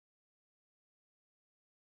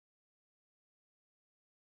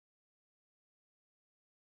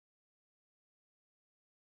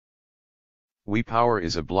WePower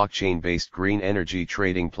is a blockchain-based green energy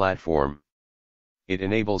trading platform. It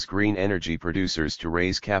enables green energy producers to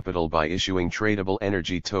raise capital by issuing tradable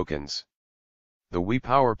energy tokens. The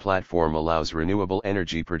WePower platform allows renewable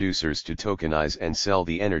energy producers to tokenize and sell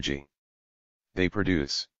the energy they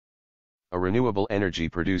produce. A renewable energy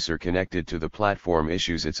producer connected to the platform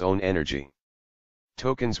issues its own energy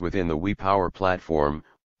tokens within the WePower platform,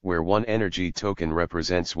 where one energy token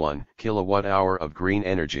represents 1 kilowatt-hour of green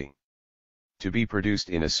energy to be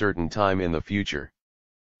produced in a certain time in the future.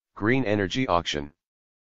 Green Energy Auction.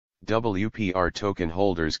 WPR token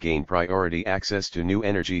holders gain priority access to new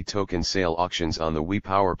energy token sale auctions on the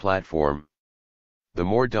WePower platform. The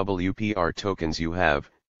more WPR tokens you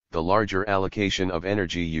have, the larger allocation of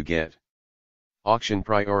energy you get. Auction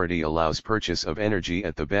priority allows purchase of energy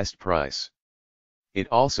at the best price. It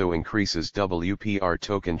also increases WPR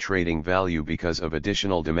token trading value because of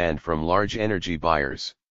additional demand from large energy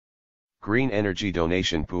buyers. Green Energy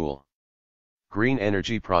Donation Pool. Green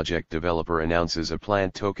energy project developer announces a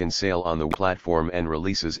planned token sale on the platform and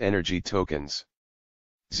releases energy tokens.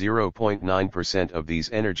 0.9% of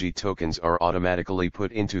these energy tokens are automatically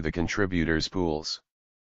put into the contributors' pools.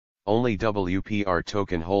 Only WPR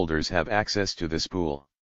token holders have access to this pool.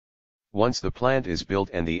 Once the plant is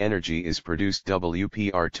built and the energy is produced,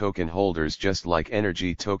 WPR token holders, just like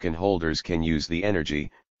energy token holders, can use the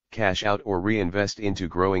energy, cash out or reinvest into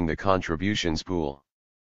growing the contributions pool.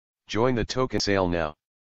 Join the token sale now.